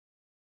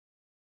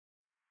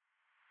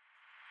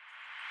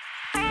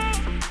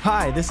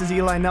Hi, this is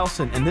Eli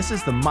Nelson, and this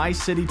is the My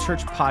City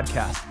Church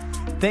podcast.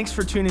 Thanks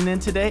for tuning in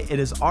today. It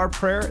is our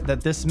prayer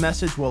that this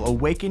message will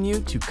awaken you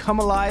to come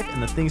alive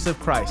in the things of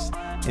Christ.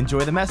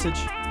 Enjoy the message.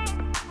 For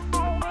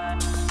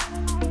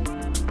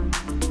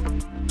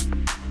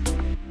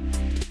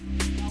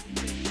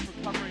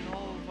covering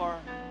all of our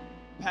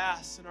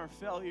past and our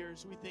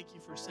failures, we thank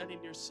you for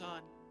sending your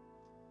Son,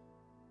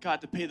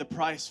 God, to pay the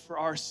price for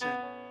our sin.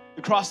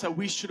 The cross that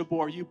we should have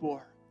bore, you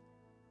bore.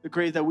 The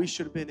grave that we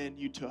should have been in,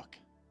 you took.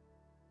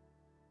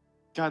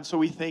 God, so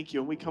we thank you,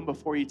 and we come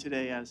before you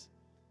today as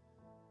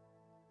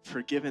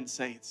forgiven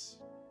saints,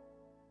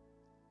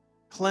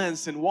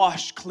 cleansed and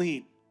washed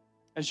clean,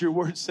 as your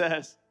word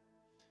says.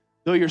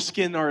 Though your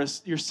sins are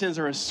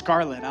as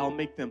scarlet, I'll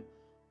make them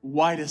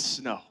white as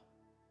snow.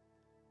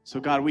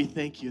 So God, we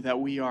thank you that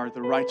we are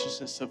the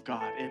righteousness of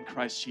God in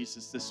Christ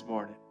Jesus this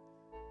morning.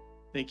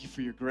 Thank you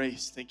for your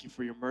grace. Thank you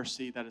for your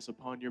mercy that is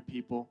upon your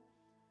people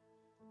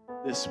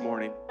this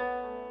morning.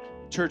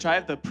 Church, I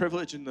have the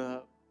privilege and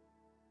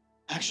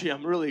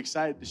I'm really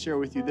excited to share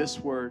with you this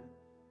word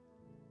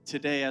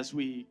today as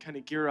we kind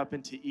of gear up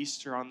into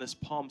Easter on this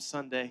Palm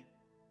Sunday.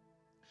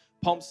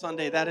 Palm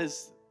Sunday, that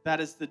is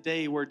the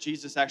day where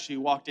Jesus actually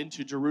walked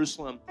into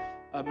Jerusalem.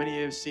 Many of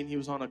you have seen he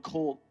was on a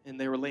colt, and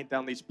they were laying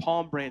down these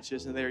palm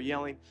branches, and they were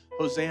yelling,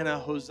 "Hosanna,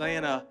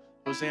 Hosanna,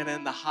 Hosanna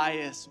in the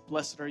highest.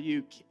 Blessed are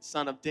you,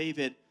 Son of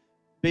David."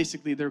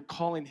 Basically, they're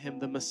calling him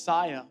the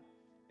Messiah,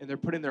 and they're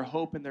putting their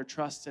hope and their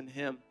trust in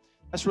him.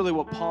 That's really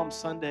what Palm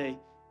Sunday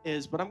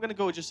is, but I'm going to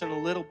go just in a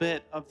little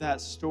bit of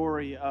that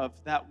story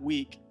of that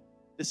week.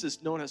 This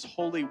is known as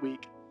Holy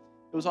Week.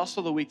 It was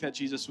also the week that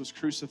Jesus was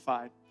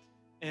crucified.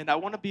 And I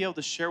want to be able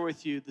to share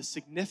with you the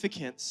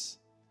significance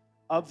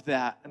of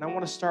that. And I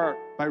want to start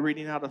by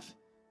reading out of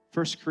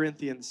 1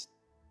 Corinthians.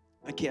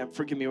 I can't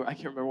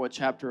remember what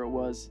chapter it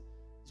was.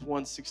 It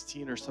was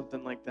 1:16 or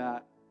something like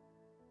that.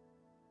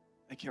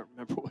 I can't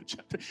remember what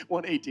chapter.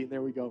 1:18,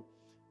 there we go.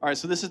 All right,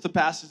 so this is the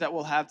passage that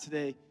we'll have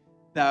today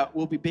that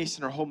we'll be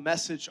basing our whole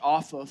message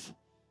off of.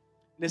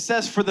 And it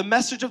says, "For the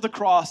message of the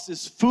cross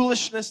is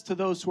foolishness to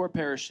those who are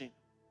perishing."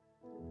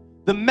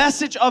 The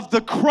message of the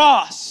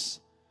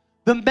cross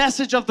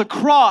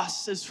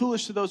is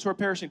foolish to those who are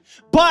perishing.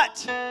 But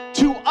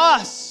to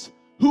us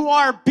who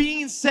are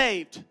being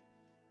saved,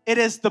 it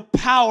is the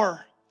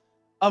power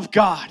of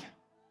God.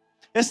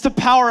 It's the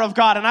power of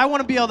God. And I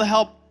want to be able to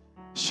help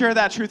share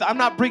that truth. I'm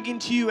not bringing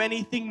to you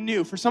anything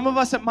new. For some of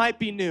us, it might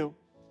be new.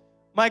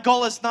 My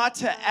goal is not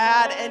to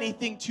add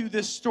anything to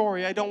this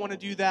story. I don't want to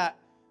do that.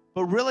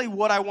 But really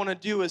what I want to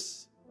do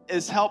is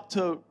help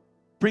to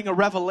bring a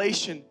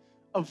revelation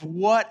of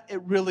what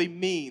it really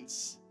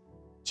means.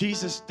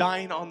 Jesus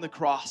dying on the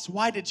cross.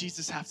 Why did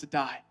Jesus have to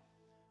die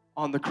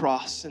on the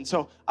cross? And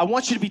so I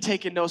want you to be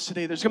taking notes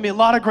today. There's going to be a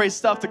lot of great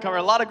stuff to cover,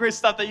 a lot of great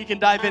stuff that you can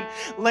dive in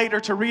later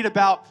to read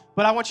about.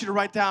 But I want you to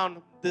write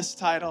down this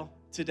title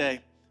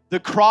today: The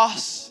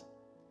Cross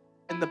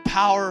and the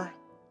Power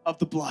of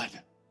the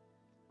Blood.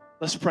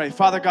 Let's pray.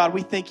 Father God,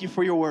 we thank you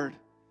for your word.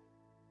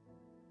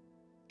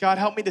 God,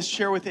 help me to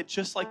share with it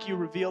just like you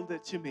revealed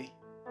it to me.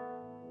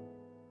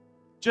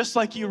 Just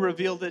like you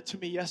revealed it to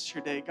me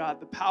yesterday, God,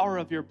 the power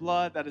of your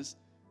blood that is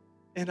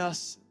in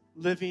us,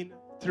 living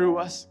through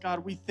us.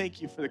 God, we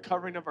thank you for the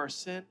covering of our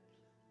sin.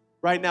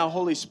 Right now,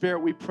 Holy Spirit,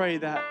 we pray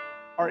that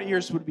our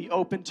ears would be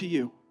open to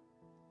you.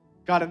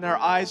 God, and our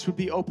eyes would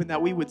be open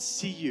that we would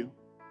see you.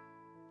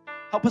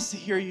 Help us to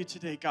hear you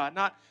today, God.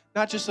 Not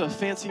just a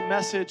fancy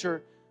message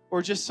or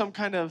just some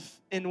kind of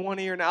in one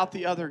ear and out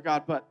the other,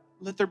 God, but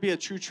let there be a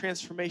true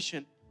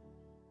transformation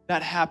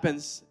that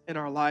happens in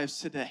our lives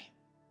today.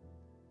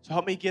 So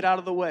help me get out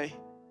of the way.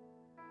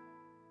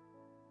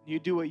 You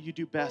do what you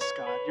do best,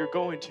 God. You're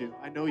going to.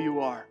 I know you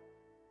are.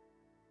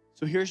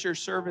 So here's your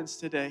servants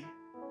today,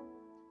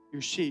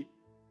 your sheep.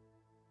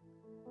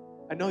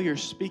 I know you're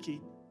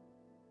speaking.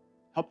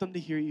 Help them to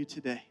hear you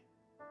today.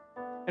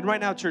 And right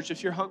now, church,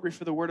 if you're hungry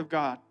for the word of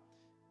God,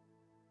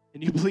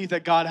 and you believe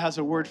that God has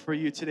a word for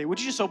you today, would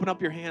you just open up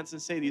your hands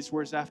and say these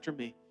words after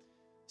me?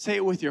 Say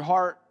it with your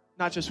heart,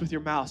 not just with your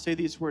mouth. Say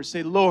these words.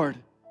 Say,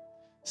 "Lord,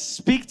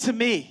 speak to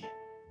me.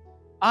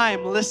 I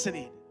am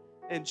listening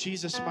in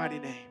Jesus' mighty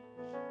name."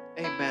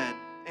 Amen.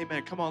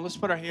 Amen. Come on, let's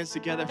put our hands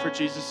together for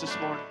Jesus this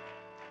morning.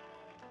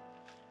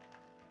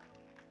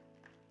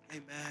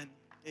 Amen.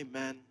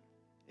 Amen.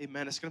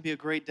 Amen. It's going to be a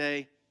great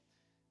day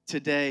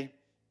today.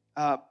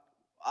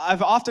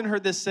 I've often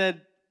heard this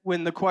said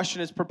when the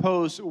question is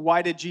proposed,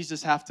 why did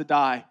Jesus have to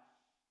die?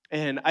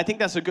 And I think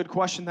that's a good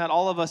question that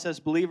all of us as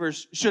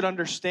believers should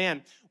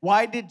understand.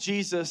 Why did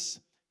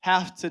Jesus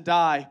have to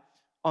die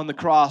on the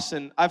cross?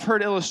 And I've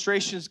heard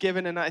illustrations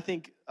given, and I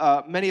think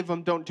many of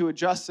them don't do it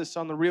justice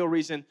on the real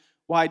reason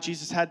why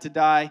Jesus had to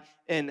die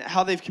and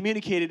how they've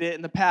communicated it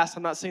in the past.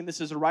 I'm not saying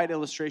this is a right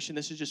illustration.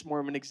 This is just more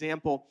of an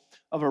example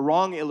of a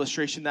wrong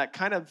illustration that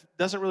kind of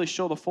doesn't really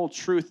show the full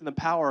truth and the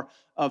power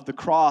of the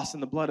cross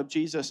and the blood of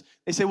Jesus.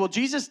 They say, well,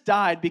 Jesus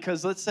died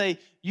because, let's say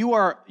you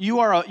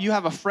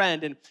have a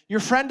friend, and your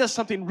friend does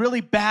something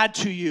really bad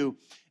to you,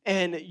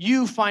 and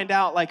you find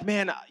out like,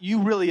 man,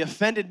 you really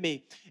offended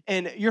me.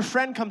 And your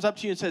friend comes up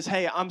to you and says,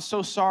 hey, I'm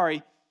so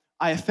sorry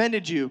I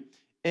offended you.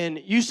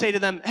 And you say to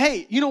them,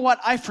 hey, you know what?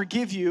 I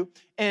forgive you.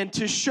 And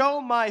to show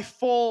my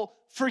full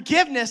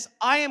forgiveness,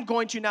 I am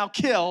going to now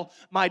kill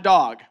my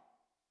dog.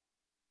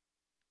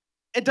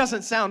 It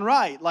doesn't sound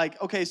right.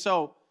 Like, okay,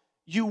 so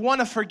you want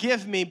to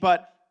forgive me,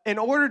 but in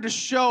order to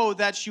show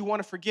that you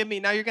want to forgive me,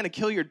 now you're going to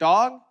kill your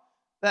dog?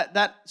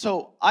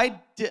 So I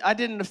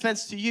did an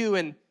offense to you,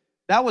 and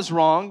that was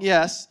wrong,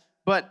 yes,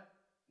 but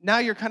now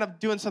you're kind of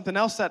doing something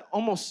else that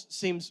almost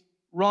seems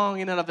wrong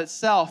in and of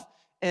itself.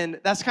 And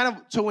that's kind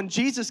of, so when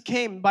Jesus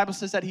came, the Bible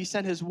says that he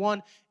sent his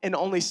one and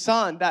only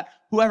son, that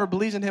whoever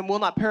believes in him will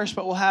not perish,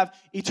 but will have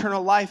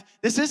eternal life.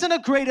 This isn't a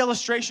great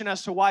illustration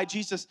as to why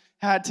Jesus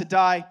had to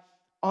die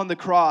on the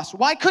cross.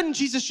 Why couldn't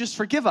Jesus just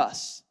forgive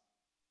us?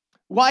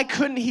 Why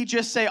couldn't he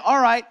just say,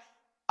 all right,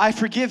 I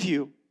forgive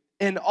you,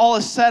 and all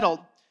is settled?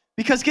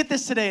 Because get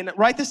this today, and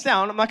write this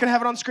down. I'm not going to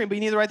have it on screen, but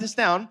you need to write this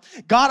down.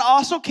 God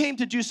also came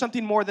to do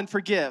something more than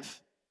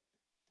forgive.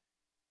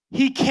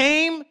 He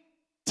came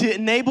to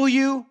enable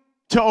you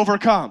to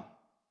overcome.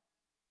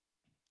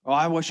 Oh,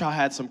 I wish I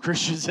had some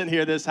Christians in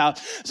here, this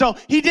house. So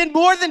he did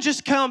more than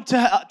just come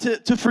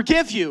to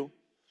forgive you,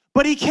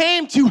 but he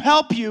came to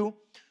help you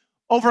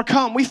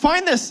overcome. We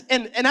find this,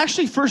 and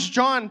actually 1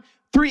 John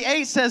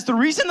 3:8 says, the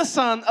reason the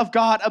Son of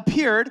God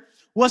appeared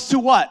was to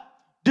what?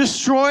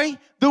 Destroy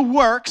the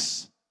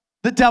works,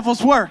 the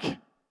devil's work.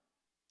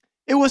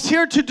 It was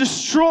here to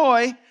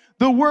destroy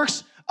the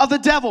works of the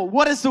devil.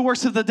 What is the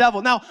works of the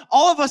devil? Now,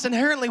 all of us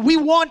inherently, we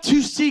want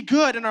to see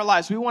good in our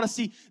lives. We want to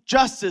see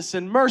justice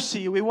and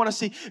mercy. We want to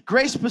see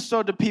grace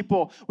bestowed to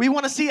people. We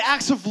want to see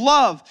acts of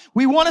love.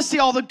 We want to see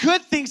all the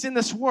good things in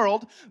this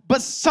world,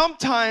 but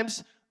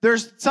sometimes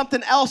there's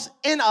something else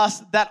in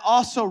us that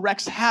also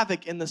wreaks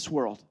havoc in this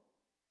world.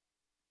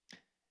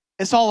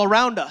 It's all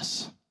around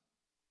us.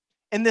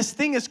 And this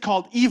thing is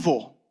called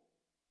evil.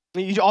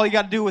 All you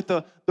got to do with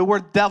the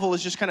word devil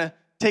is just kind of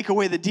take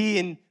away the D,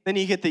 and then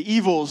you get the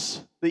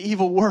evils, the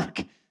evil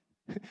work.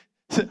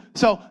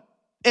 So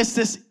it's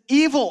this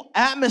evil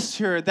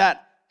atmosphere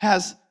that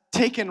has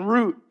taken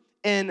root.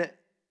 And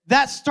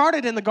that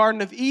started in the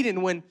Garden of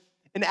Eden when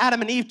Adam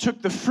and Eve took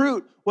the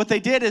fruit. What they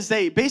did is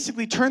they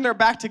basically turned their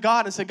back to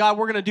God and said, God,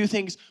 we're going to do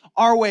things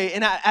our way.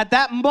 And at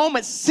that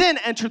moment, sin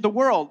entered the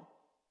world.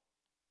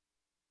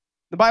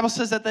 The Bible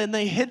says that then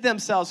they hid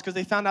themselves because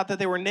they found out that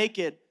they were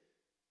naked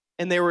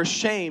and they were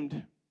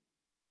ashamed.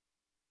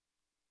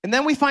 And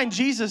then we find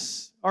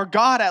Jesus, or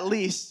God at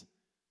least,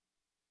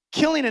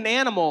 killing an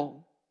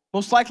animal,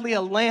 most likely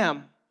a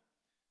lamb,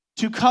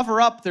 to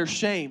cover up their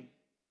shame.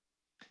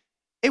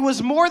 It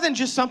was more than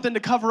just something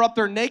to cover up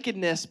their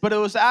nakedness, but it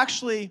was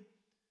actually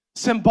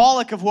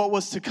symbolic of what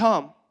was to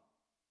come,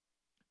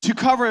 to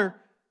cover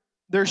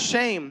their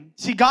shame.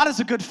 See, God is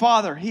a good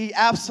father. He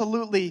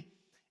absolutely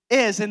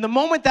is. And the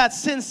moment that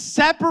sin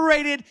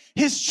separated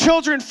his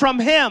children from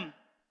him,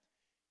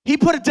 he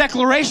put a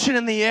declaration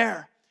in the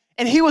air.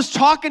 And he was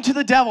talking to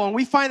the devil, and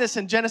we find this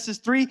in Genesis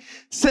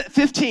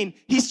 3:15.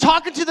 He's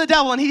talking to the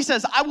devil, and he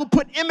says, I will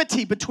put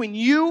enmity between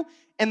you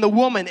and the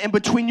woman, and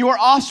between your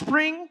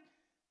offspring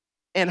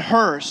and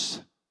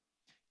hers.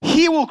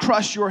 He will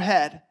crush your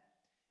head,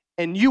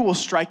 and you will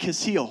strike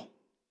his heel.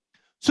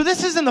 So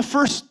this is in the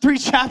first 3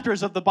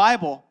 chapters of the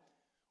Bible.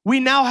 We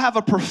now have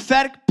a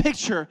prophetic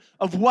picture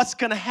of what's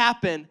going to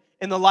happen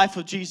in the life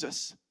of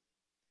Jesus.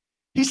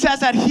 He says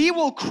that he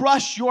will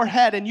crush your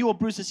head and you will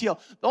bruise his heel.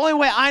 The only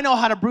way I know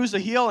how to bruise a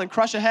heel and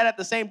crush a head at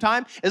the same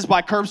time is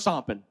by curb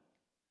stomping.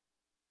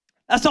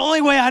 That's the only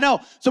way I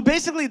know. So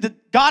basically,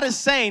 God is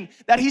saying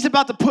that he's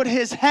about to put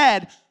his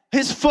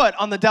foot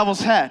on the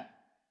devil's head.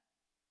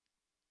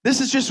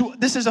 This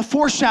is a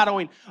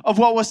foreshadowing of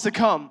what was to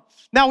come.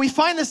 Now we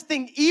find this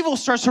thing, evil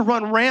starts to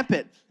run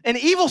rampant, and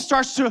evil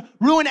starts to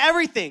ruin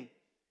everything.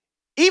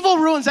 Evil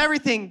ruins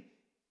everything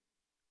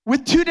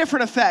with 2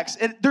 different effects.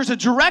 There's a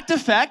direct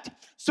effect.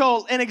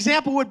 So an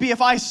example would be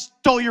if I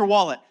stole your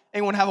wallet.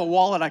 Anyone have a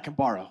wallet I can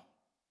borrow?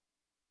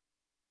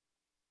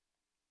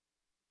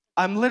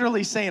 I'm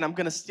literally saying I'm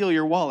going to steal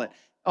your wallet.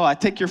 Oh, I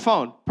take your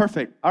phone.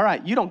 Perfect. All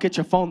right, you don't get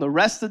your phone the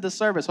rest of the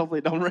service. Hopefully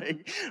it don't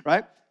ring,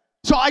 right?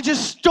 So I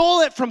just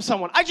stole it from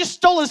someone. I just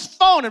stole his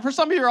phone. And for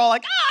some of you, you're all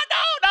like,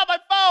 no, not my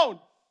phone.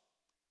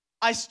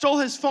 I stole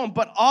his phone,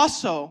 but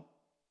also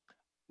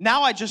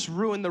now I just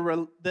ruined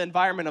the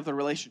environment of the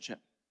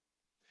relationship.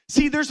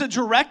 See, there's a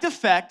direct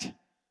effect,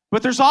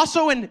 but there's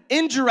also an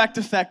indirect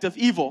effect of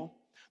evil.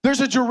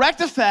 There's a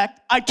direct effect.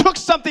 I took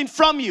something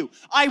from you.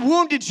 I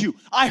wounded you.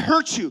 I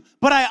hurt you.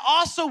 But I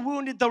also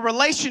wounded the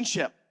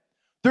relationship.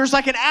 There's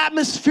like an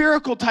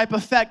atmospherical type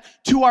effect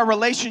to our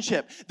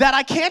relationship that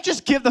I can't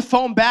just give the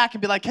phone back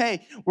and be like,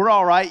 hey, we're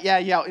all right. Yeah,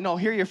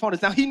 here your phone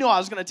is. Now, he knew I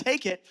was going to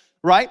take it,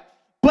 right?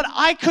 But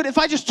I could, if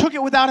I just took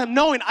it without him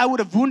knowing, I would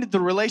have wounded the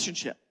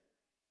relationship.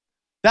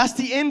 That's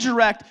the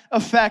indirect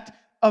effect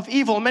of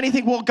evil. And many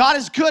think, well, God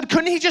is good.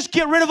 Couldn't he just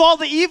get rid of all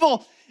the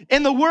evil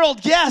in the world?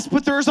 Yes,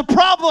 but there is a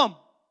problem.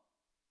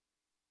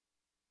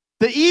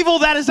 The evil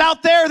that is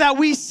out there that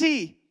we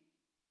see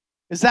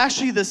is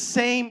actually the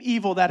same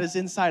evil that is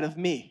inside of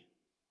me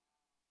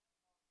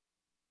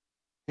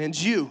and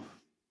you.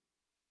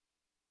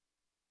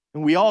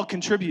 And we all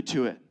contribute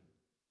to it.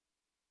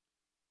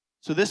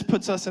 So this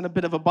puts us in a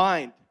bit of a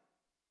bind.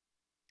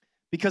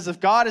 Because if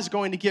God is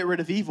going to get rid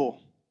of evil,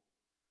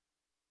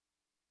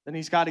 then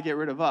he's got to get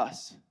rid of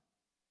us.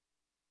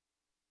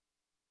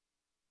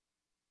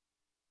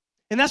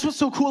 And that's what's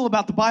so cool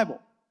about the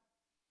Bible,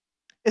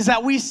 is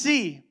that we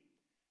see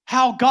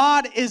how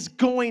God is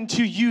going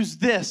to use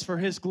this for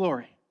his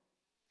glory.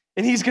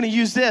 And he's going to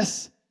use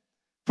this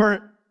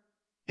for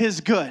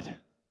his good.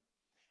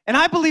 And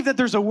I believe that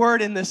there's a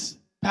word in this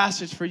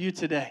passage for you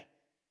today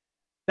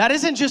that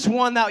isn't just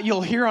one that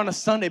you'll hear on a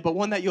Sunday, but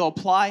one that you'll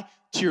apply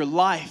to your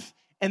life.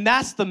 And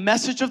that's the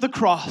message of the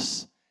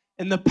cross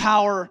and the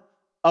power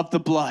of the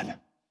blood.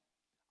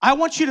 I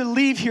want you to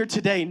leave here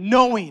today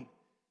knowing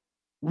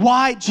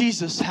why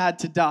Jesus had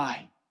to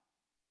die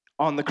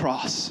on the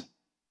cross.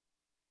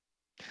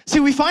 See,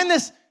 we find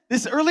this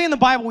early in the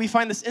Bible, we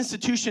find this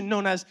institution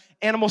known as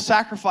animal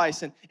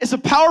sacrifice. And it's a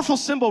powerful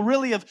symbol,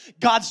 really, of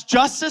God's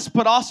justice,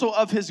 but also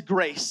of his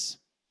grace.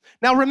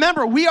 Now,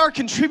 remember, we are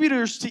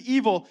contributors to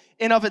evil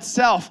in of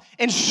itself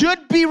and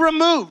should be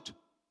removed.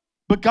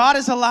 But God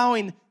is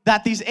allowing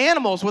that these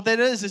animals, what that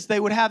is they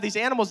would have these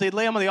animals, they'd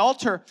lay them on the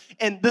altar,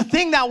 and the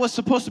thing that was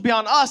supposed to be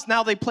on us,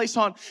 now they place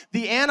on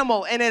the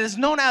animal, and it is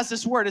known as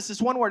this word. It's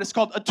this one word. It's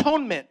called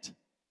atonement.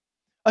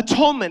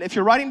 Atonement. If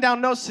you're writing down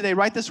notes today,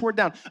 write this word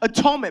down.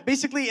 Atonement.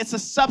 Basically, it's a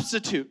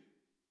substitute.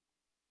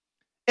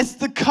 It's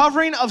the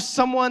covering of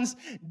someone's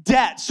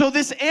debt. So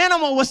this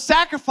animal was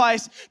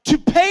sacrificed to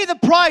pay the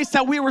price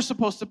that we were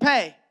supposed to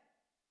pay.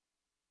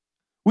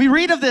 We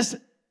read of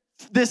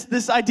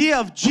this idea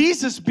of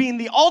Jesus being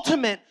the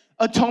ultimate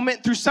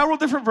atonement through several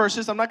different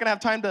verses. I'm not going to have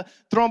time to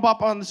throw them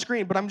up on the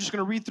screen, but I'm just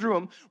going to read through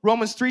them.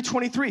 Romans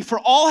 3:23. For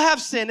all have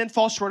sinned and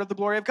fall short of the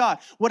glory of God.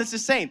 What is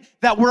this saying?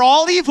 That we're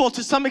all evil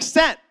to some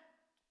extent.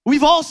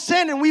 We've all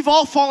sinned and we've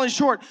all fallen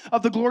short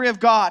of the glory of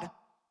God.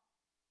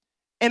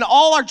 And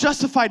all are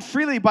justified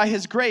freely by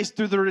his grace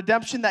through the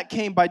redemption that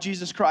came by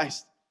Jesus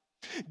Christ.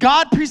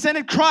 God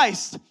presented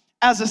Christ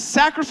as a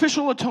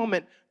sacrificial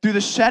atonement through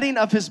the shedding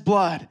of his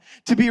blood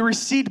to be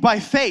received by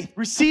faith,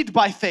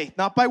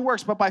 not by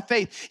works, but by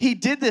faith. He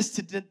did this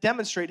to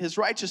demonstrate his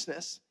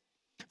righteousness.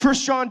 1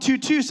 John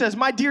 2:2 says,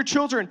 my dear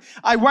children,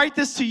 I write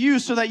this to you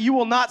so that you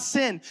will not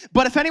sin.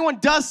 But if anyone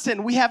does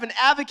sin, we have an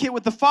advocate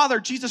with the Father,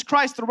 Jesus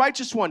Christ, the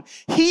righteous one.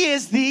 He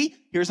is the,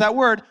 here's that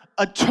word,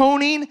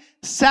 atoning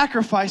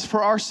sacrifice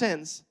for our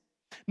sins.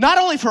 Not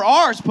only for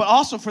ours, but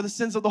also for the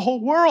sins of the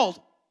whole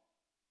world.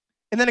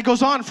 And then it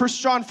goes on, 1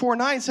 John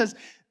 4:9 says,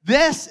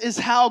 this is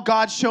how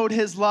God showed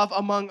his love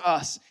among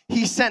us.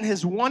 He sent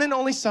his one and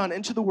only Son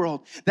into the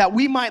world that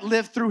we might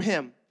live through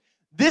him.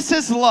 This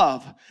is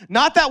love,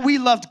 not that we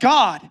loved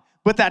God,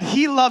 but that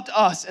he loved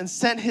us and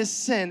sent his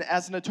sin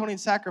as an atoning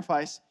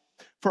sacrifice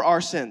for our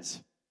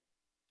sins.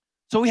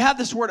 So we have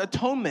this word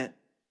atonement.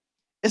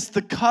 It's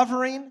the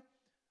covering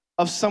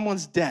of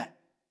someone's debt.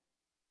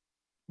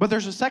 But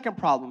there's a second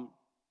problem.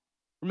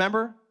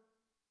 Remember?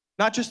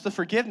 Not just the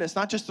forgiveness,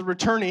 not just the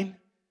returning,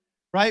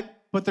 right?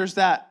 But there's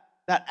that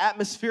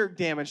atmospheric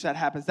damage that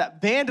happens,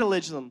 that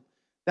vandalism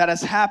that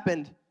has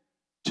happened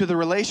to the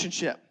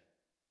relationship.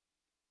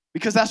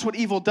 Because that's what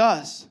evil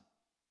does.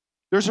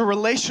 There's a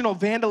relational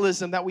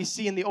vandalism that we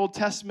see in the Old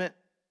Testament,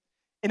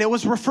 and it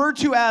was referred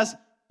to as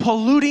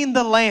polluting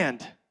the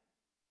land.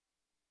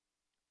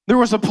 There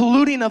was a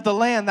polluting of the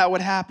land that would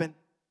happen.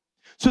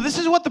 So this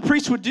is what the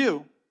priests would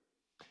do.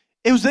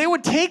 It was they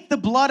would take the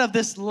blood of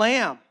this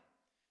lamb,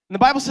 and the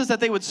Bible says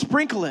that they would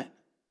sprinkle it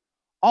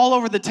all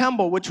over the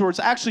temple, which was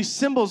actually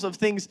symbols of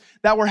things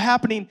that were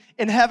happening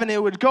in heaven.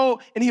 It would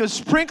go and he would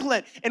sprinkle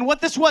it. And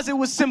what this was, it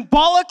was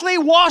symbolically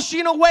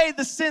washing away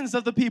the sins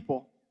of the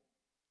people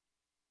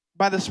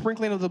by the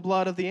sprinkling of the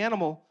blood of the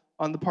animal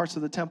on the parts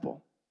of the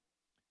temple.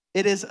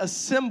 It is a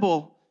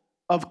symbol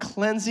of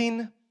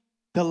cleansing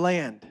the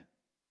land.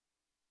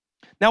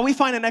 Now we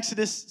find in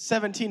Exodus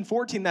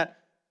 17:14 that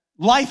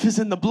life is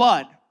in the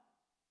blood.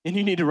 And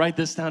you need to write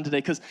this down today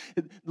because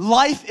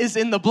life is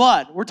in the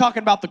blood. We're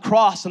talking about the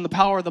cross and the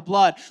power of the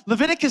blood.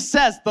 Leviticus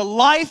says the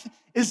life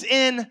is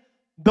in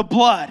the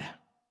blood.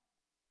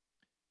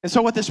 And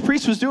so what this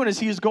priest was doing is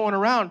he was going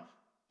around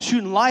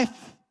shooting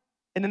life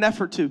in an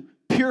effort to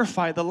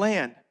purify the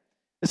land.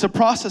 It's a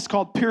process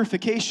called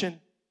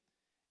purification.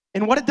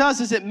 And what it does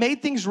is it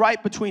made things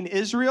right between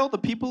Israel, the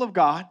people of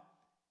God,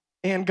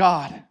 and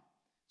God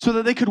so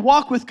that they could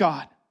walk with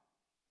God.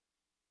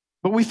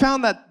 But we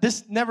found that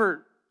this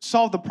never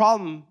solve the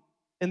problem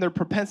in their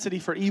propensity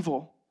for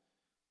evil.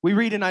 We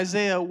read in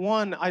Isaiah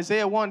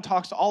 1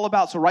 talks all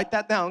about, so write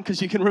that down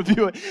because you can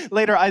review it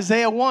later.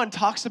 Isaiah 1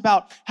 talks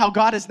about how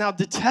God is now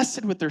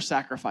detested with their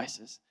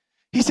sacrifices.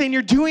 He's saying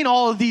you're doing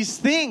all of these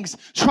things,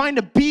 trying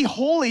to be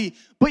holy,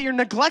 but you're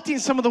neglecting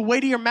some of the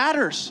weightier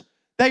matters.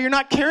 That you're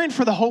not caring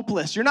for the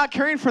hopeless. You're not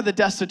caring for the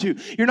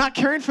destitute. You're not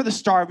caring for the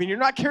starving. You're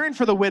not caring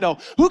for the widow.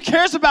 Who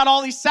cares about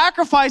all these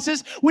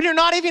sacrifices when you're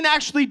not even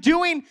actually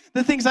doing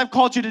the things I've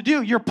called you to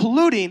do? You're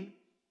polluting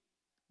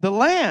the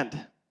land.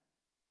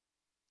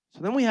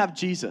 So then we have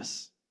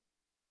Jesus.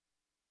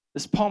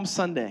 This Palm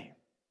Sunday.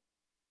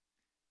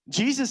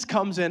 Jesus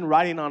comes in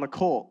riding on a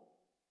colt.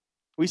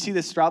 We see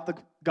this throughout the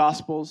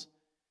Gospels.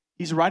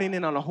 He's riding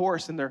in on a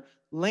horse, and they're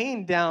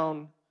laying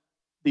down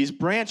these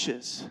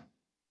branches.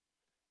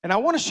 And I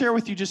want to share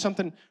with you just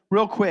something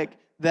real quick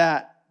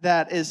that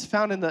is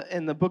found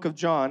in the book of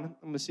John. I'm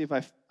going to see if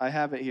I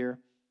have it here.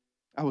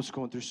 I was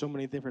going through so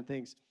many different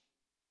things,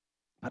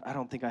 but I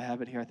don't think I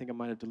have it here. I think I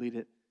might have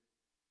deleted it.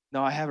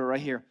 No, I have it right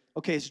here.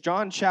 Okay, it's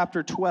John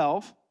chapter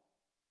 12,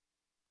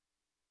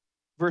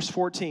 verse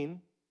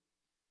 14.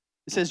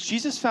 It says,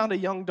 Jesus found a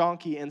young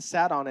donkey and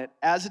sat on it,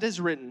 as it is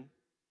written,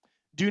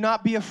 do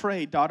not be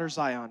afraid, daughter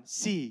Zion.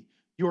 See,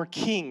 your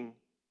king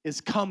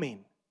is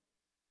coming,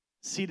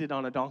 seated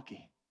on a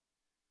donkey.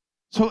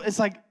 So it's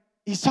like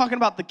he's talking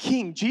about the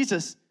king,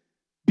 Jesus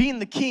being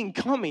the king,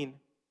 coming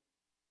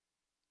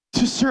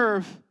to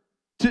serve,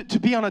 to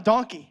be on a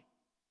donkey.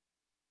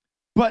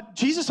 But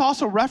Jesus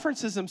also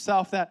references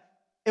himself that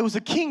it was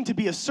a king to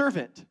be a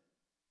servant.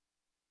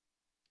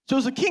 So it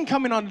was a king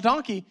coming on a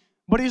donkey,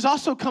 but he's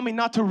also coming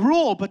not to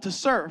rule, but to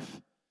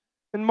serve.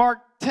 And Mark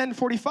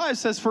 10:45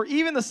 says, for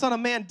even the Son of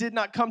Man did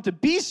not come to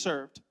be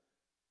served,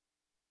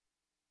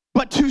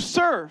 but to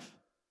serve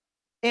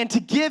and to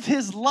give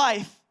his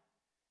life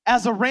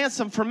as a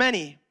ransom for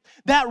many.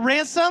 That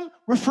ransom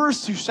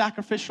refers to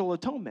sacrificial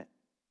atonement.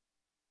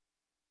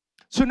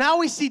 So now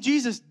we see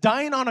Jesus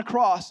dying on a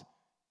cross.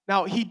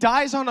 Now, he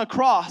dies on a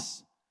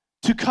cross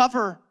to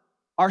cover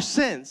our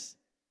sins.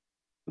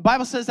 The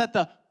Bible says that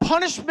the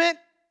punishment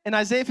in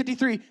Isaiah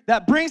 53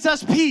 that brings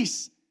us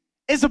peace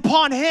is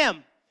upon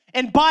him.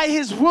 And by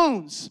his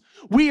wounds,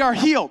 we are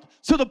healed.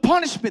 So the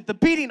punishment, the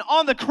beating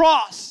on the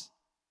cross,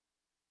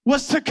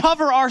 was to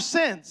cover our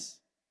sins.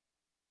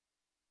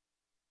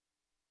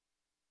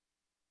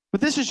 But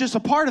this is just a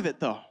part of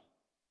it, though.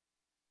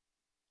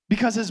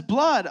 Because his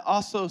blood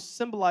also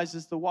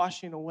symbolizes the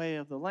washing away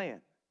of the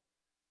land,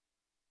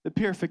 the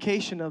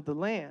purification of the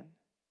land.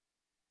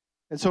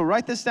 And so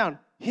write this down.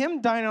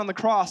 Him dying on the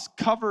cross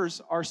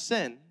covers our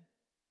sin.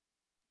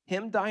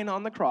 Him dying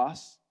on the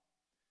cross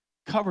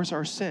covers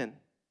our sin.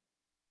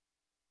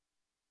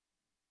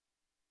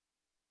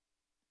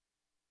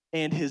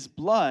 And his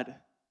blood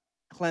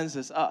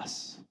cleanses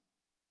us.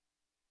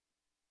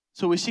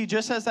 So we see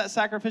just as that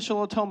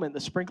sacrificial atonement, the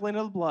sprinkling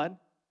of the blood,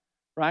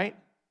 right?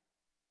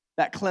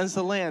 That cleansed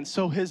the land.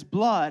 So his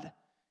blood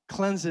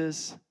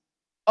cleanses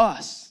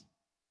us.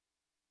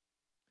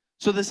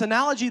 So this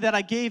analogy that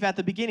I gave at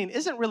the beginning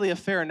isn't really a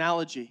fair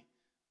analogy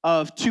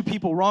of two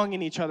people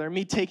wronging each other.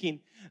 Me taking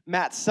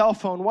Matt's cell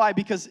phone. Why?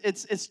 Because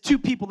it's two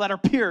people that are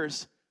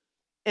peers.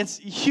 It's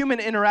human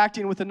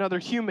interacting with another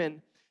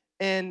human.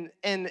 And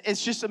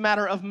it's just a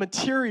matter of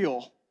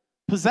material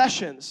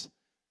possessions.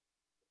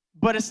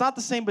 But it's not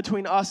the same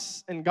between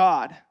us and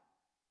God.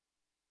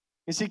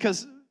 You see,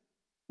 because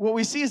what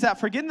we see is that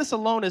forgiveness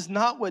alone is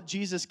not what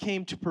Jesus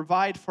came to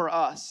provide for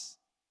us.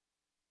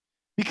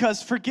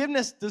 Because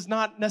forgiveness does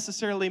not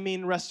necessarily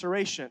mean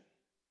restoration.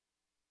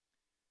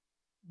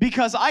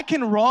 Because I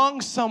can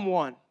wrong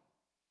someone,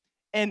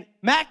 and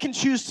Matt can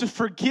choose to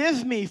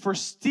forgive me for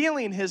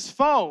stealing his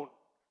phone,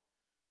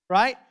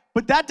 right?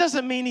 But that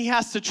doesn't mean he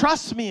has to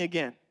trust me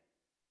again.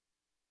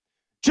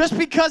 Just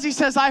because he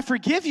says, I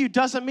forgive you,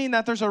 doesn't mean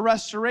that there's a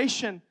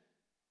restoration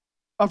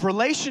of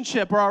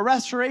relationship or a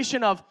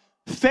restoration of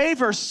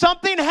favor.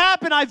 Something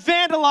happened, I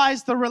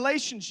vandalized the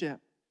relationship.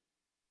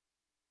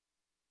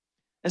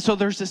 And so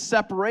there's this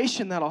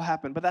separation that'll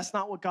happen, but that's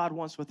not what God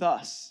wants with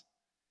us.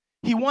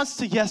 He wants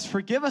to, yes,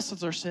 forgive us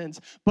of our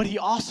sins, but he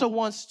also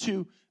wants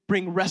to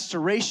bring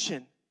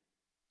restoration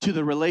to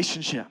the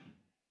relationship.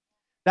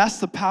 That's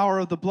the power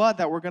of the blood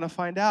that we're going to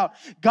find out.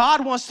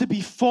 God wants to be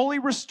fully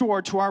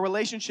restored to our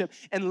relationship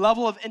and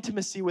level of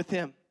intimacy with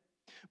him.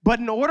 But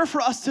in order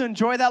for us to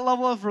enjoy that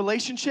level of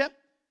relationship,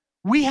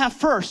 we have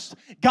first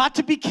got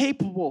to be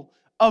capable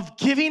of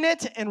giving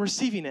it and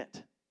receiving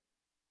it.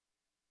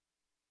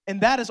 And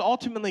that is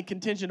ultimately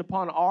contingent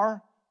upon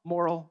our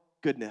moral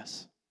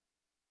goodness,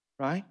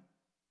 right?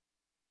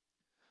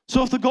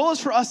 So if the goal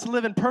is for us to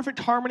live in perfect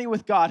harmony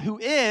with God, who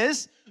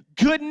is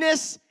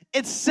goodness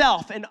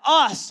itself, and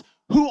us,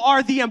 who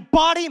are the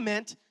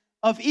embodiment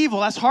of evil.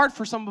 That's hard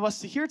for some of us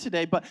to hear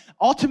today, but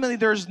ultimately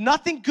there's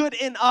nothing good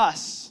in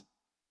us.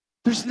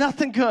 There's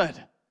nothing good.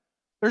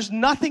 There's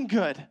nothing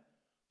good.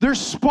 There's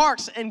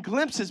sparks and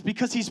glimpses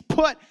because he's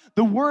put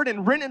the word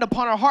and written it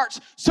upon our hearts.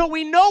 So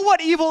we know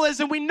what evil is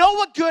and we know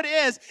what good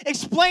is.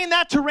 Explain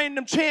that to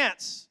random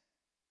chance.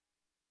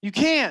 You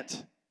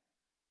can't.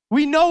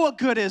 We know what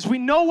good is. We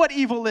know what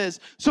evil is.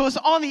 So it's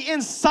on the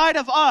inside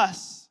of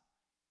us.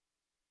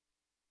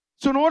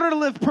 So in order to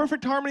live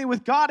perfect harmony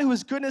with God, who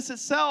is goodness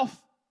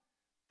itself,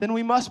 then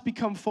we must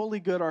become fully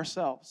good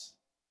ourselves.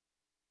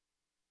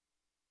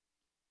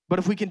 But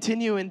if we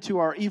continue into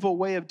our evil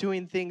way of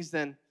doing things,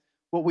 then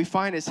what we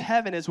find is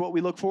heaven is what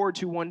we look forward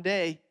to one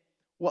day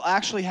will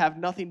actually have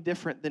nothing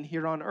different than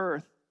here on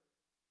earth,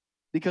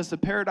 because the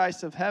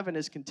paradise of heaven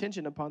is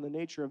contingent upon the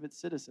nature of its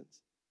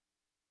citizens.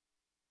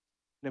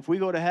 And if we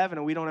go to heaven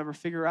and we don't ever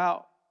figure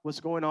out what's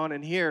going on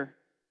in here,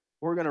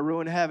 we're going to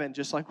ruin heaven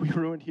just like we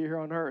ruined here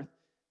on earth.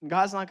 And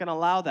God's not going to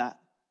allow that.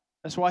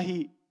 That's why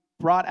he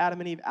brought Adam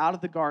and Eve out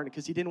of the garden,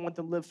 because he didn't want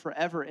them to live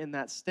forever in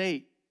that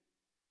state.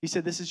 He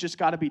said, this has just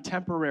got to be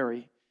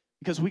temporary,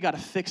 because we got to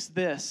fix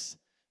this,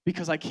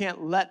 because I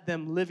can't let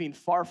them living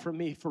far from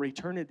me for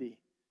eternity.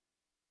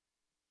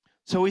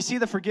 So we see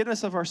the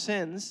forgiveness of our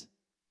sins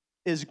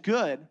is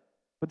good,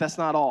 but that's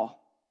not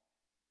all.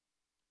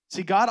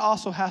 See, God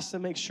also has to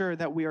make sure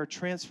that we are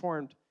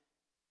transformed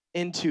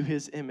into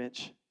his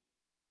image.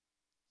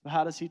 So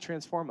how does he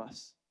transform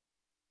us?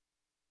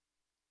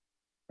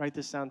 Write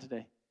this down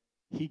today.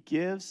 He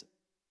gives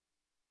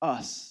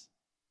us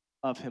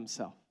of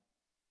himself.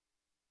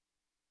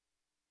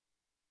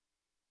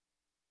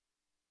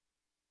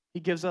 He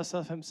gives us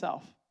of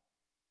himself.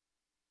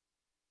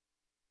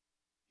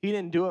 He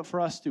didn't do it for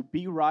us to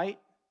be right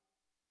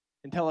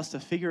and tell us to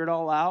figure it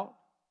all out.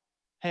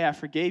 Hey, I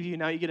forgave you,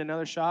 now you get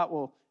another shot.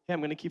 Well, hey,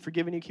 I'm going to keep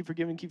forgiving you, keep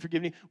forgiving you, keep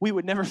forgiving you. We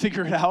would never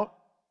figure it out.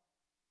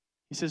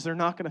 He says they're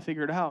not going to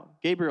figure it out.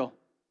 Gabriel,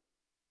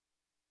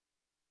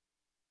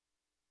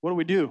 what do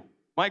we do?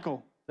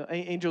 Michael, the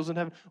angels in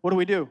heaven, what do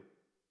we do?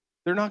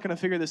 They're not going to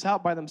figure this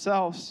out by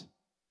themselves.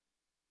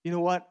 You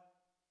know what?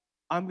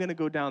 I'm going to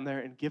go down there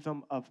and give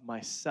them of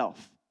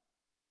myself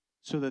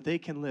so that they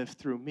can live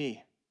through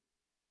me.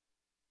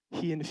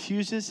 He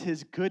infuses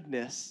his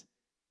goodness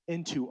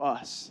into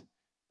us.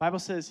 The Bible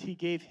says he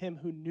gave him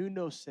who knew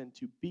no sin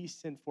to be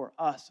sin for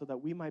us so that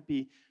we might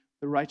be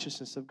the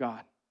righteousness of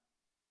God.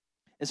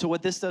 And so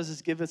what this does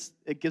is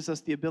it gives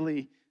us the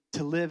ability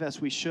to live as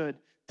we should,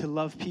 to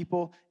love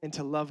people and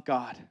to love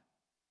God.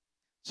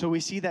 So we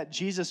see that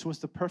Jesus was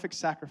the perfect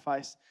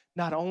sacrifice,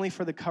 not only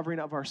for the covering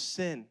of our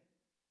sin,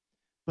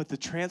 but the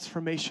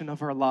transformation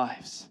of our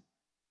lives.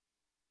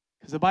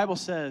 Because the Bible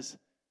says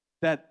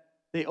that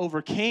they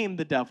overcame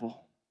the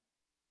devil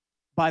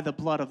by the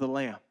blood of the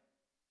Lamb.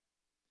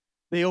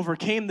 They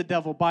overcame the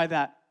devil by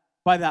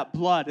that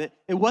blood.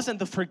 It wasn't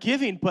the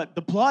forgiving, but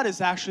the blood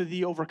is actually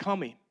the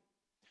overcoming.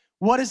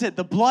 What is it?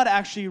 The blood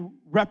actually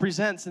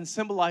represents and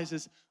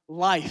symbolizes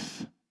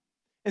life.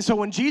 And so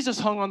when Jesus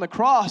hung on the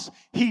cross,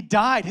 he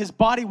died. His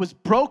body was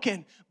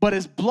broken, but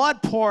his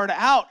blood poured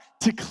out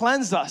to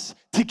cleanse us,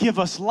 to give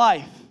us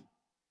life.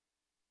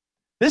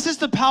 This is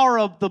the power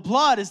of the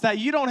blood, is that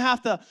you don't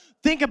have to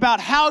think about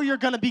how you're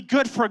going to be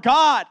good for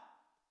God.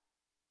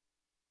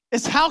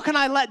 It's how can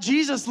I let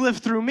Jesus live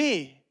through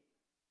me?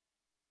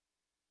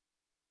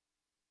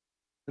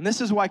 And this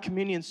is why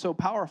communion is so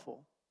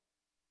powerful.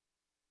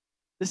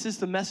 This is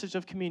the message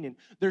of communion.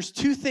 There's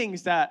two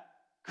things that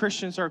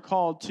Christians are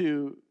called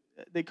to.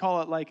 They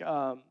call it like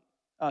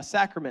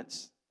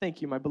sacraments.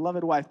 Thank you. My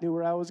beloved wife knew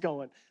where I was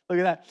going. Look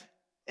at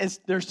that.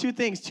 There's two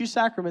things, two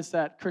sacraments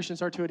that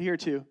Christians are to adhere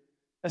to.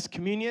 That's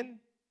communion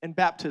and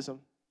baptism.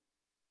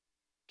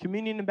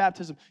 Communion and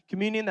baptism.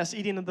 Communion, that's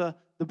eating of the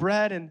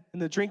bread and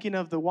the drinking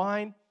of the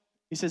wine.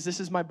 He says,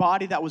 this is my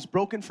body that was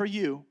broken for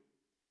you,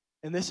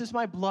 and this is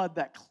my blood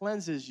that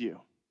cleanses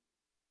you.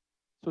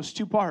 So it's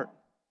two-part.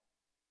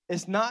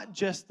 It's not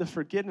just the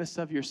forgiveness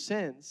of your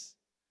sins,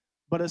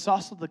 but it's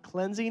also the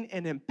cleansing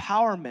and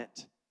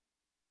empowerment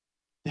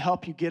to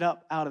help you get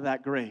up out of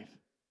that grave.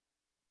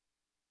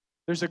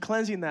 There's a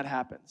cleansing that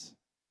happens.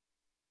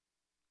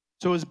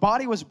 So his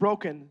body was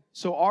broken,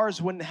 so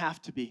ours wouldn't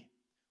have to be.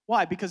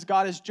 Why? Because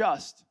God is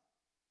just,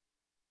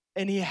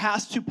 and he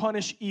has to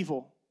punish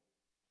evil.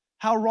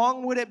 How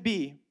wrong would it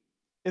be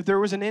if there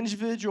was an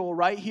individual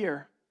right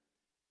here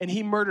and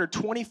he murdered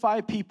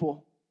 25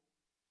 people?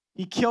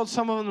 He killed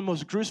some of them in the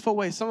most gruesome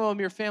way. Some of them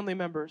your family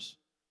members.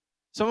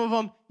 Some of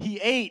them he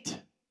ate.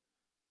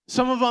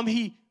 Some of them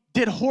he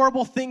did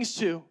horrible things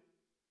to.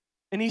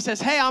 And he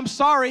says, hey, I'm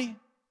sorry.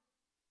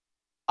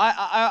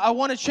 I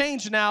want to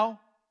change now.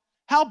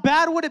 How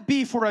bad would it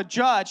be for a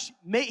judge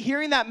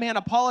hearing that man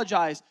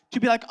apologize to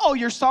be like, oh,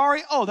 you're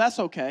sorry? Oh, that's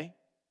okay.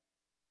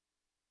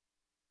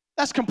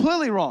 That's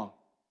completely wrong.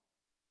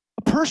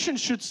 A person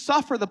should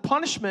suffer the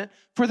punishment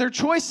for their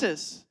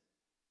choices.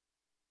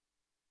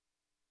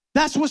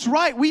 That's what's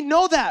right. We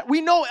know that.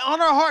 We know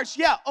on our hearts,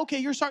 yeah, okay,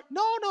 you're sorry.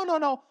 No.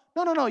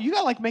 You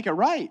got to make it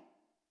right.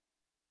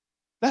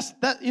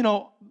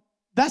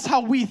 That's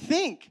how we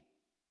think.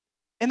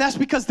 And that's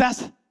because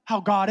that's how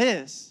God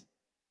is.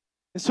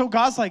 And so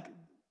God's like,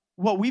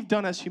 what we've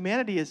done as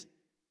humanity is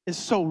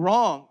so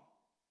wrong.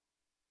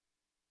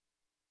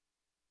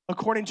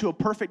 According to a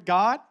perfect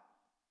God,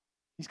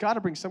 he's got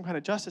to bring some kind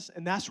of justice.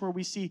 And that's where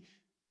we see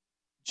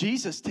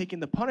Jesus taking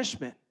the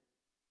punishment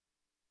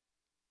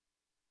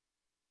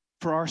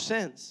for our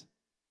sins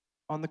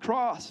on the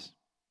cross.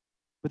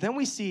 But then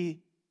we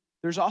see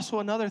there's also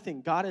another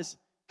thing. God is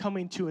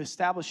coming to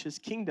establish his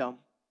kingdom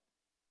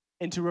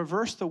and to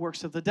reverse the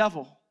works of the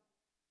devil.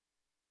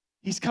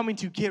 He's coming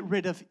to get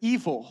rid of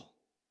evil.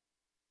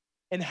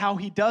 And how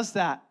he does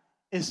that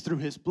is through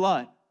his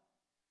blood.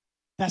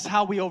 That's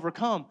how we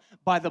overcome,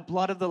 by the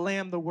blood of the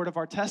Lamb, the word of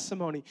our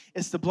testimony.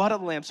 It's the blood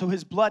of the Lamb. So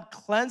his blood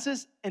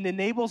cleanses and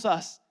enables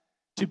us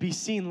to be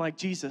seen like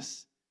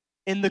Jesus.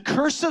 In the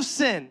curse of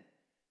sin,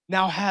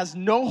 now has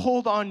no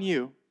hold on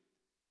you.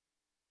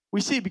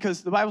 We see,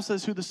 because the Bible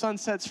says who the Son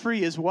sets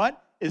free is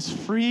what? Is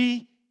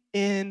free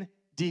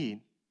indeed.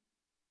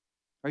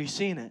 Are you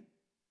seeing it?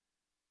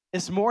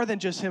 It's more than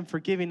just him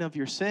forgiving of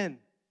your sin.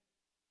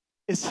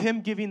 It's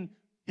him giving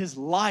his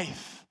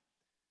life,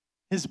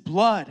 his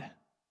blood,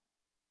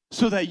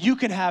 so that you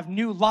can have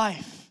new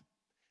life.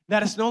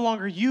 That it's no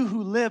longer you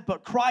who live,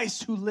 but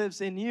Christ who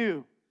lives in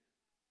you.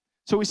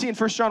 So we see in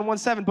 1 John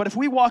 1:7, but if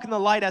we walk in the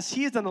light as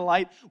he is in the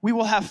light, we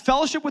will have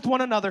fellowship with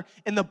one another,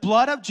 and the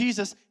blood of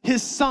Jesus,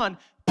 his Son,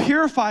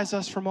 purifies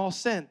us from all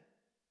sin.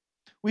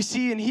 We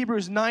see in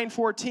Hebrews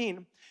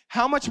 9:14,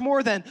 how much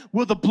more then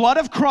will the blood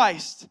of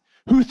Christ,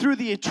 who through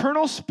the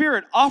eternal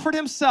Spirit offered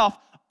himself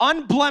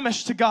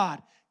unblemished to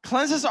God,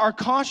 cleanses our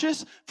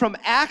conscience from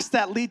acts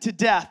that lead to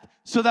death,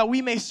 so that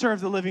we may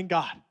serve the living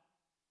God.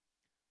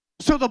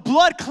 So the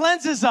blood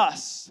cleanses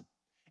us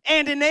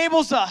and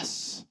enables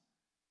us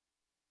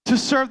to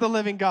serve the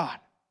living God.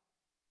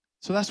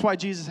 So that's why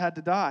Jesus had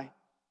to die.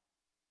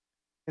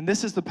 And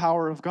this is the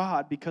power of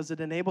God, because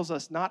it enables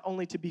us not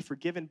only to be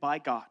forgiven by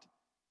God,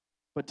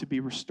 but to be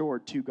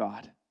restored to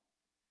God,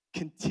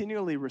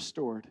 continually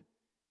restored,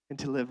 and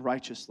to live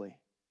righteously.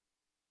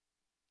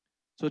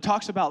 So it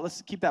talks about,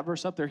 let's keep that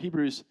verse up there,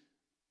 Hebrews,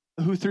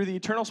 who through the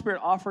eternal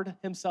Spirit offered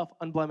himself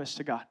unblemished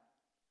to God.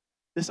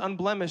 This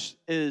unblemished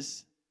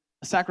is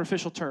a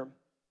sacrificial term.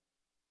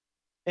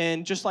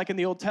 And just like in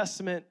the Old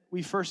Testament,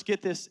 we first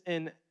get this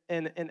in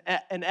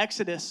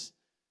Exodus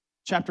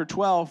chapter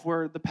 12,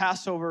 where the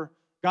Passover,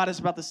 God is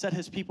about to set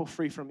his people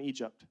free from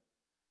Egypt,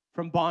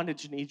 from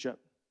bondage in Egypt.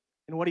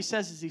 And what he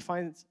says is he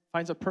finds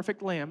a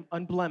perfect lamb,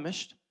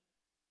 unblemished,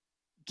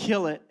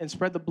 kill it, and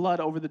spread the blood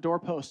over the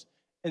doorpost.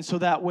 And so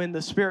that when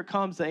the Spirit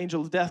comes, the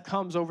angel of death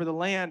comes over the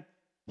land,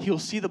 he'll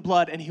see the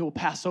blood and he will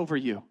pass over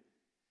you.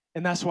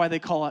 And that's why they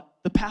call it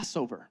the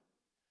Passover.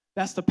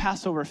 That's the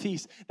Passover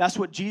feast. That's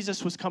what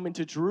Jesus was coming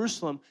to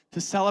Jerusalem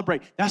to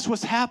celebrate. That's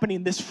what's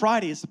happening this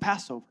Friday, is the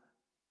Passover.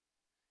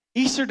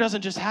 Easter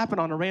doesn't just happen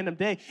on a random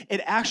day.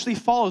 It actually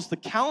follows the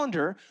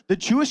calendar, the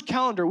Jewish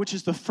calendar, which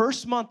is the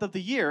first month of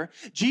the year.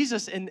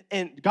 Jesus and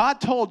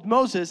God told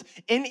Moses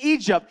in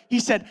Egypt, he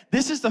said,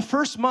 this is the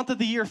first month of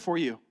the year for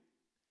you.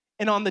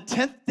 And on the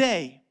 10th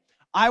day,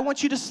 I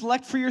want you to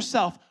select for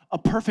yourself a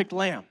perfect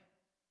lamb.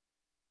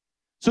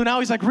 So now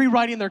he's like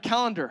rewriting their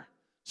calendar.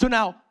 So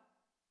now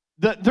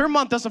their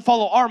month doesn't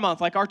follow our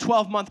month, like our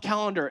 12-month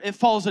calendar. It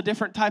follows a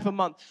different type of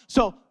month.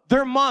 So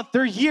their month,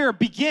 their year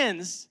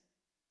begins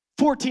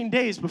 14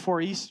 days before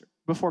Easter,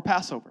 before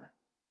Passover.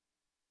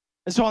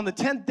 And so on the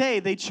 10th day,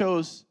 they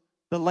chose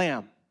the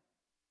lamb.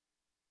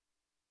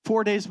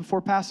 4 days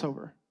before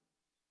Passover.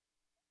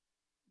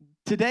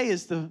 Today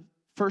is the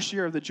first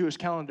year of the Jewish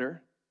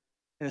calendar,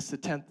 and it's the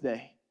 10th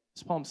day.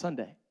 It's Palm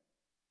Sunday.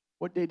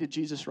 What day did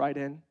Jesus ride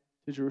in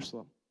to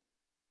Jerusalem?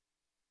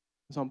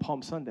 It was on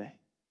Palm Sunday.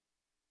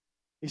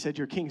 He said,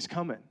 your king's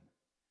coming.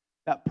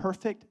 That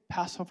perfect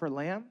Passover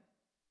lamb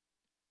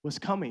was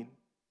coming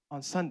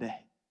on Sunday.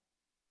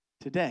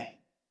 Today,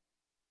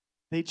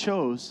 they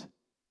chose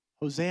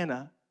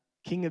Hosanna,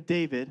 King of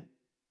David,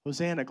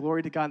 Hosanna,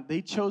 glory to God.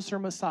 They chose their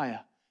Messiah.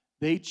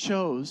 They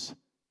chose,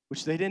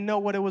 which they didn't know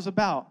what it was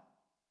about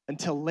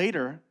until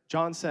later.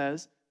 John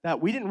says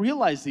that we didn't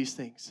realize these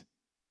things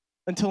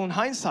until in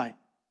hindsight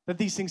that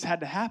these things had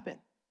to happen.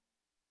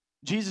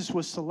 Jesus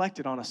was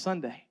selected on a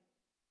Sunday.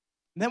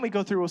 And then we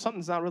go through, well,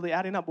 something's not really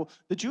adding up. Well,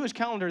 the Jewish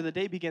calendar, the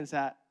day begins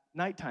at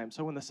nighttime,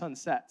 so when the sun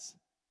sets.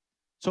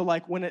 So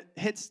like when it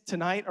hits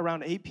tonight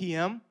around 8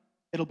 p.m.,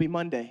 it'll be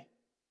Monday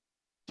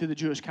to the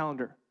Jewish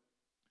calendar.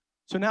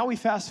 So now we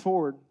fast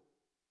forward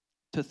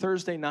to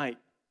Thursday night,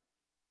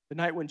 the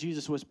night when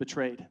Jesus was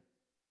betrayed.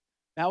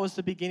 That was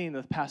the beginning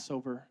of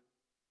Passover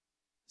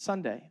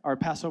Sunday, or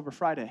Passover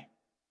Friday,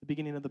 the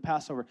beginning of the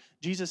Passover.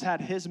 Jesus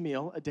had his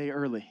meal a day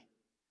early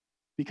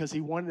because he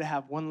wanted to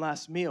have one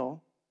last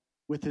meal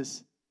with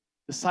his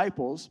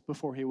disciples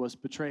before he was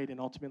betrayed and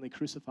ultimately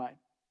crucified.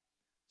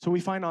 So we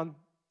find on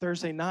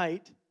Thursday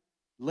night,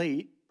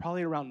 late,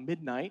 probably around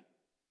midnight,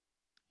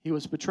 he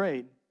was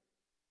betrayed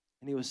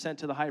and he was sent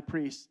to the high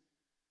priest.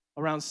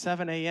 Around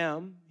 7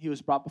 a.m., he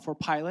was brought before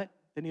Pilate,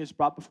 then he was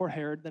brought before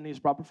Herod, then he was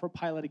brought before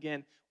Pilate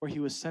again, where he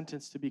was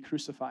sentenced to be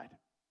crucified.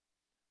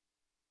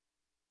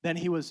 Then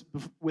he was,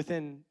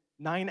 within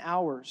 9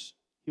 hours,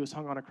 he was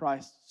hung on a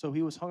cross. So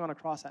he was hung on a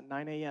cross at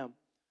 9 a.m.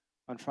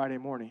 on Friday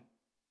morning.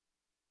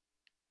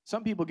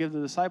 Some people give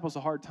the disciples a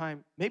hard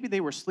time. Maybe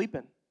they were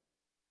sleeping.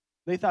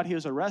 They thought he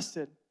was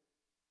arrested,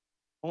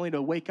 only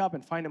to wake up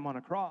and find him on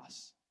a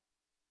cross.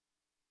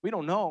 We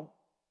don't know.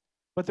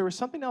 But there was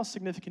something else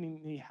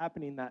significantly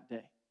happening that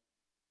day,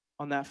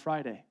 on that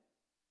Friday.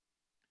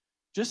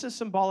 Just as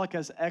symbolic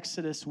as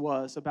Exodus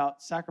was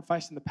about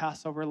sacrificing the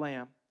Passover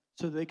lamb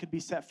so that they could be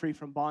set free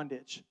from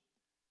bondage,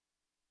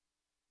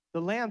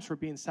 the lambs were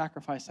being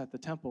sacrificed at the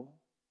temple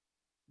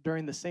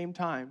during the same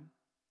time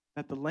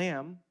that the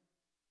lamb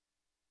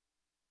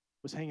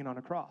was hanging on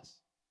a cross.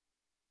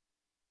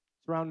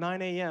 It's around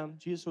 9 a.m.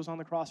 Jesus was on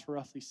the cross for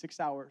roughly 6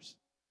 hours.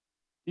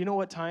 Do you know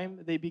what time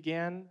they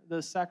began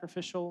the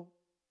sacrificial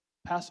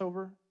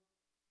Passover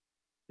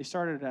They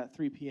started at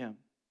 3 p.m.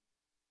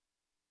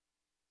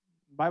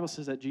 The Bible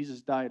says that Jesus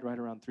died right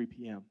around 3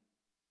 p.m.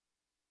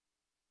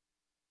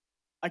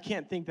 I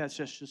can't think that's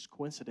just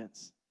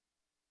coincidence.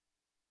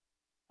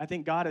 I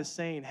think God is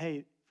saying,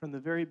 hey, from the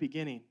very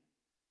beginning,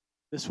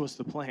 this was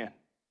the plan.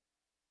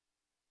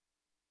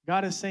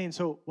 God is saying,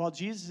 so while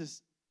Jesus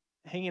is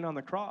hanging on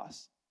the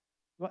cross,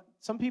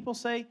 some people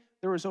say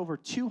there was over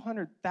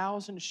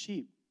 200,000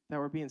 sheep that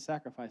were being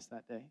sacrificed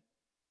that day.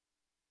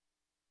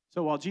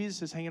 So while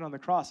Jesus is hanging on the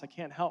cross, I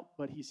can't help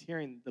but he's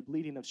hearing the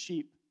bleating of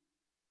sheep.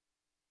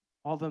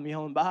 All of them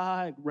yelling,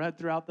 bye, read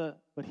throughout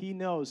but he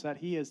knows that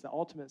he is the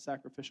ultimate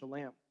sacrificial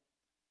lamb.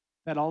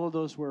 That all of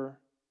those were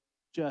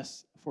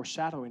just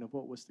foreshadowing of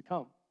what was to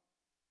come.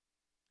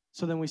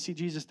 So then we see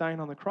Jesus dying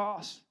on the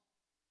cross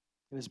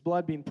and his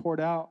blood being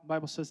poured out. The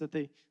Bible says that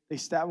they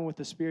stab him with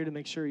the spear to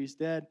make sure he's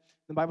dead.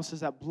 The Bible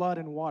says that blood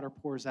and water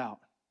pours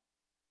out.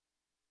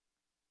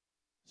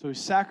 So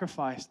he's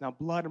sacrificed. Now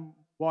blood and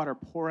water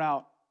pour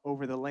out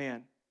over the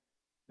land.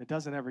 It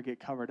doesn't ever get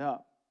covered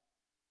up,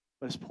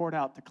 but it's poured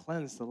out to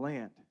cleanse the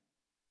land.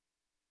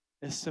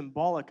 It's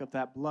symbolic of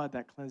that blood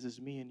that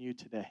cleanses me and you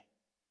today.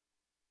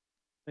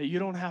 That you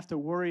don't have to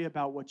worry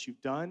about what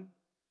you've done.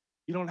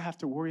 You don't have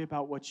to worry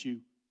about what you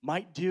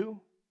might do,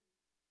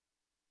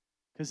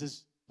 because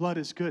his blood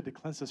is good to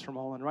cleanse us from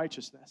all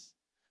unrighteousness.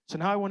 So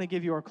now I want to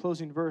give you our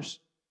closing verse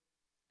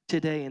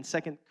today in 2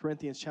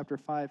 Corinthians chapter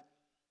 5,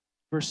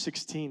 verse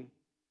 16.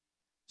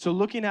 So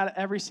looking at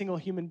every single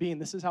human being,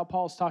 this is how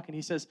Paul's talking.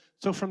 He says,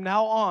 so from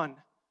now on,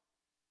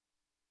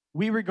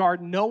 we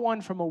regard no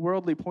one from a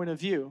worldly point of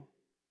view.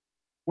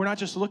 We're not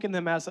just looking at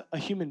them as a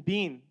human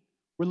being.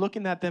 We're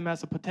looking at them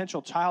as a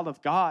potential child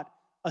of God,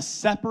 a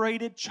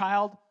separated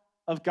child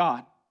of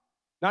God.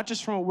 Not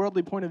just from a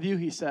worldly point of view,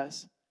 he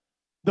says.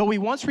 Though we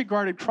once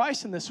regarded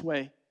Christ in this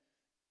way,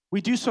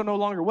 we do so no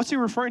longer. What's he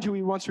referring to?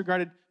 We once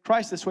regarded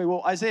Christ this way.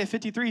 Well, Isaiah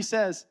 53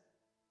 says,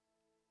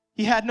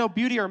 he had no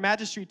beauty or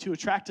majesty to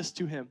attract us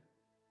to him.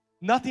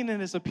 Nothing in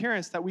his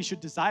appearance that we should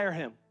desire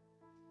him.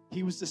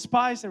 He was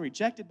despised and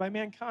rejected by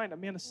mankind, a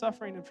man of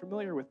suffering and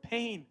familiar with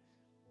pain.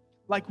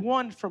 Like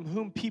one from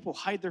whom people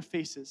hide their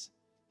faces.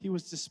 He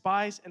was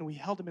despised and we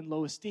held him in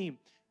low esteem.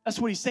 That's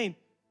what he's saying.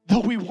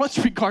 Though we once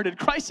regarded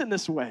Christ in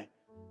this way,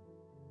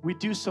 we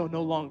do so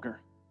no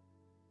longer.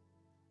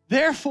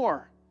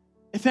 Therefore,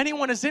 if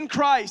anyone is in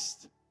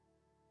Christ,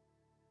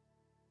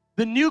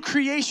 the new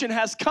creation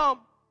has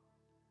come.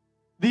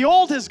 The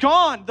old is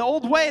gone. The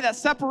old way, that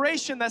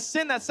separation, that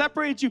sin that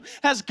separated you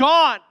has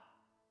gone.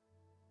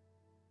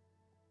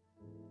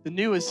 The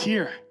new is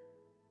here.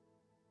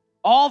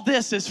 All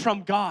this is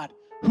from God,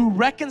 who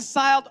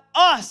reconciled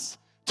us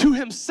to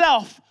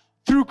himself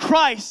through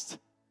Christ.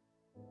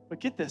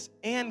 But get this,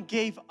 and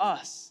gave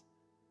us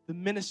the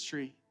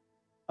ministry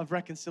of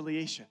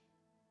reconciliation.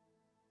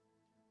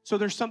 So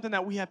there's something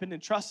that we have been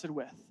entrusted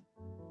with,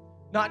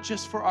 not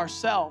just for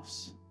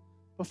ourselves,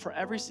 but for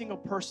every single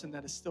person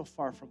that is still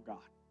far from God.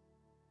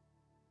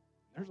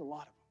 There's a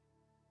lot of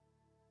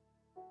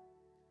them.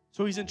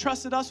 So he's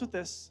entrusted us with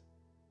this.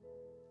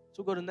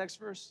 So we'll go to the next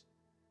verse.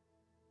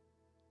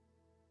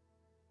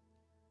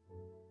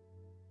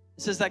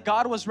 It says that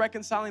God was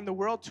reconciling the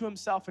world to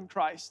himself in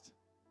Christ,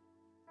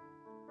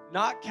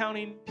 not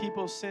counting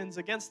people's sins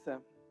against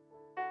them.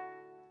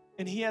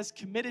 And he has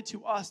committed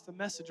to us the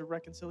message of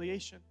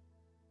reconciliation.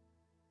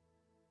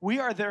 We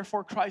are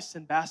therefore Christ's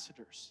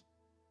ambassadors,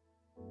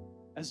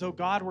 as though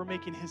God were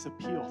making his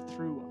appeal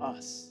through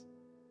us.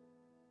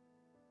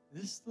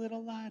 This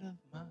little light of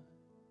mine,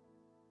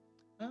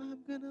 I'm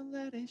gonna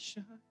let it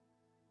shine.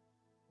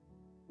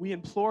 We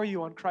implore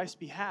you on Christ's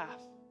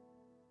behalf.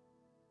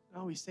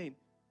 No, he's saying,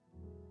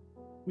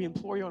 we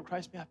implore you on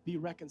Christ's behalf, be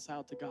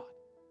reconciled to God.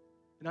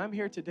 And I'm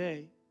here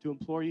today to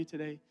implore you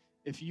today,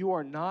 if you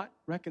are not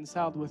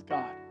reconciled with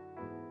God,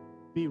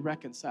 be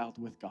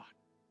reconciled with God.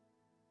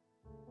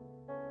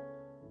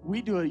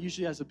 We do it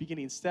usually as a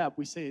beginning step.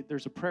 We say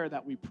there's a prayer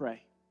that we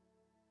pray.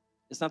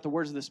 It's not the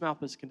words of this mouth,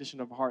 but it's a condition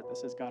of a heart that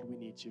says, God, we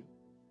need you.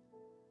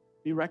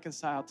 Be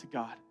reconciled to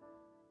God.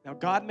 Now,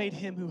 God made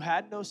him who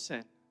had no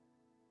sin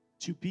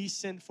to be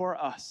sin for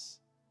us,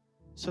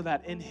 so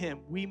that in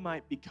him we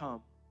might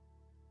become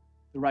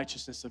the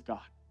righteousness of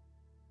God.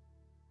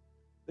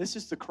 This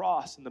is the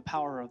cross and the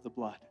power of the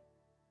blood,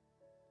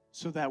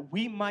 so that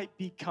we might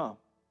become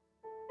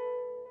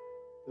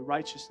the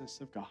righteousness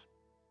of God.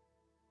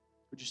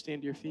 Would you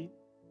stand to your feet?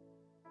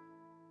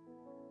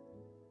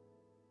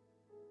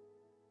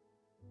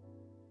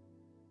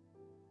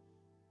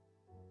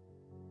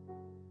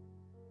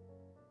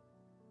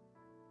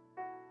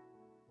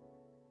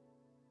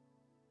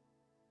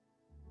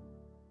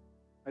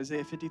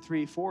 Isaiah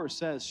 53:4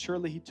 says,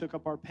 surely he took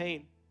up our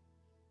pain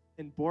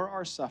and bore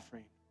our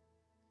suffering,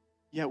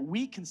 yet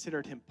we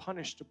considered him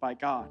punished by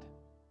God,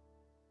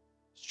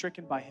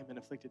 stricken by him and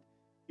afflicted.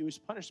 He was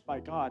punished by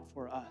God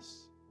for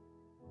us.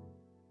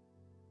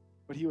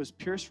 But he was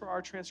pierced for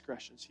our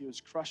transgressions. He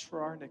was crushed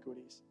for our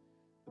iniquities.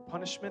 The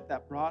punishment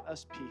that brought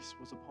us peace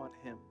was upon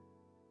him,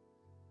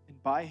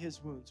 and by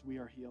his wounds we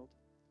are healed.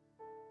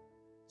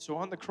 So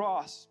on the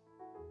cross,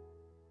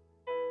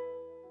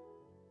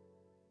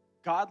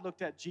 God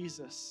looked at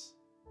Jesus.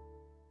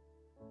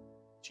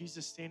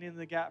 Jesus standing in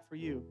the gap for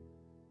you.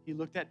 He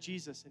looked at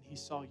Jesus and he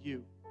saw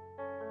you.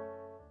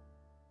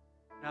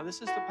 Now,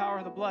 this is the power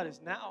of the blood, is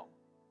now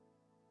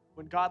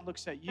when God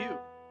looks at you,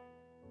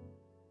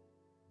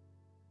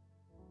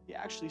 he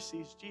actually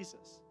sees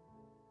Jesus.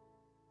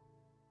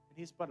 And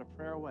he's but a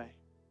prayer away.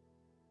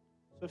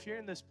 So if you're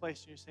in this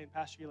place and you're saying,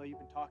 Pastor Eli, you've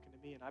been talking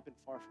to me and I've been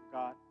far from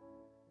God.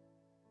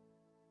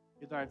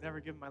 Either I've never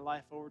given my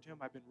life over to him,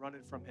 I've been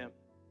running from him.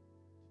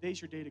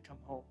 Today's your day to come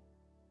home.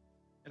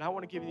 And I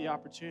want to give you the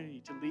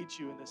opportunity to lead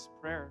you in this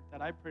prayer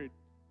that I prayed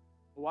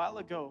a while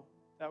ago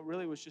that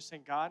really was just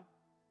saying, God,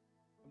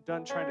 I'm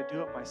done trying to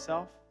do it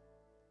myself.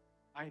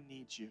 I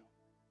need you.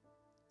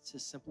 It's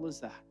as simple as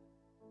that.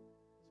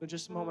 So in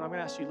just a moment, I'm going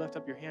to ask you to lift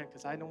up your hand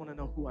because I don't want to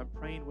know who I'm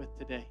praying with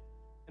today.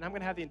 And I'm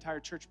going to have the entire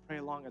church pray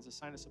along as a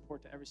sign of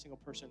support to every single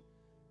person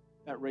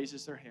that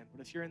raises their hand.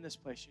 But if you're in this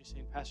place, you're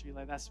saying, Pastor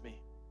Eli, that's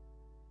me.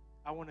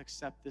 I want to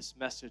accept this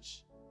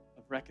message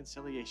of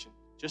reconciliation.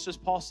 Just as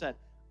Paul said,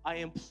 I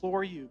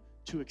implore you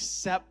to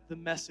accept the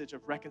message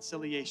of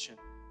reconciliation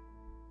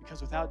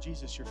because without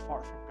Jesus, you're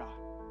far from God.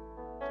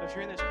 So if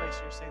you're in this place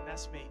and you're saying,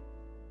 that's me,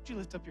 would you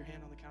lift up your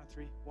hand on the count of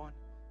 3? 1,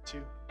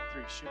 2,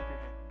 3. Shoot up your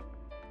hand.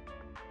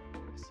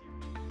 I see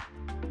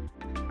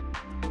you.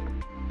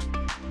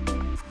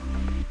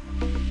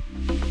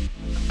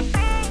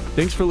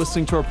 Thanks for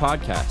listening to our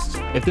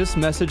podcast. If this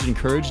message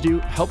encouraged you,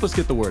 help us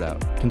get the word out.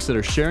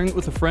 Consider sharing it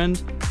with a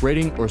friend,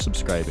 rating, or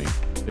subscribing.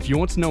 If you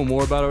want to know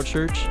more about our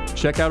church,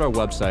 check out our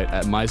website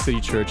at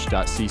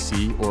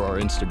mycitychurch.cc or our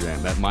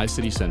Instagram at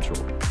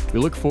mycitycentral. We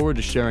look forward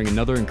to sharing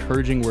another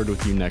encouraging word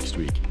with you next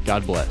week.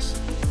 God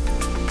bless.